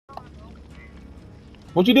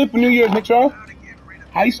What you did for New Year's, Nick Shaw?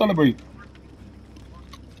 How you celebrate?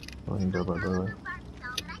 I ain't know about that.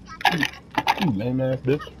 You lame ass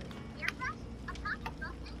bitch.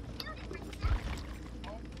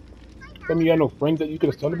 Tell me you got no friends that you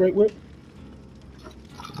could celebrate with?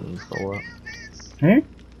 So what? Hmm?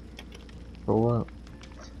 So what?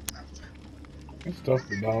 It's tough,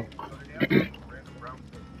 dog.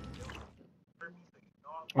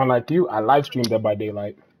 Unlike you, I live stream Dead by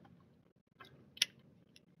Daylight.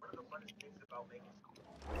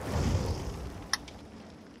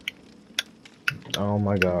 Oh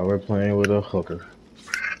my god, we're playing with a hooker.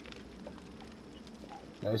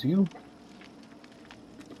 That's you.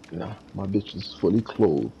 Nah, my bitch is fully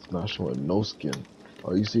clothed, not showing no skin.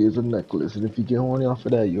 All you see is a necklace, and if you get horny off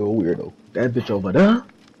of that, you're a weirdo. That bitch over there,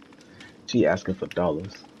 she asking for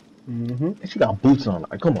dollars. Mm-hmm. And she got boots on.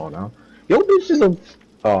 Like, come on now. Yo, bitch is a.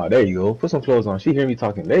 Oh, there you go. Put some clothes on. She hear me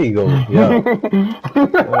talking. There you go. Yeah.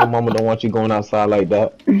 Oh, mama don't want you going outside like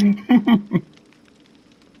that.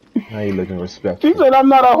 Now you looking She respectful. said, I'm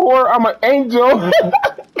not a whore, I'm an angel.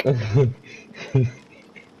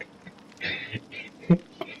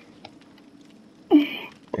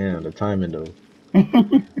 Damn, the timing though.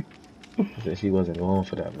 She said she wasn't going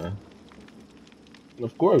for that, man.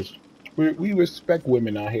 Of course. We respect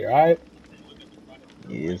women out here, alright?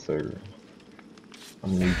 Yes, sir.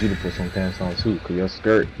 I'm gonna need you to put some pants on too, cause your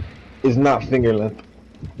skirt is not finger length.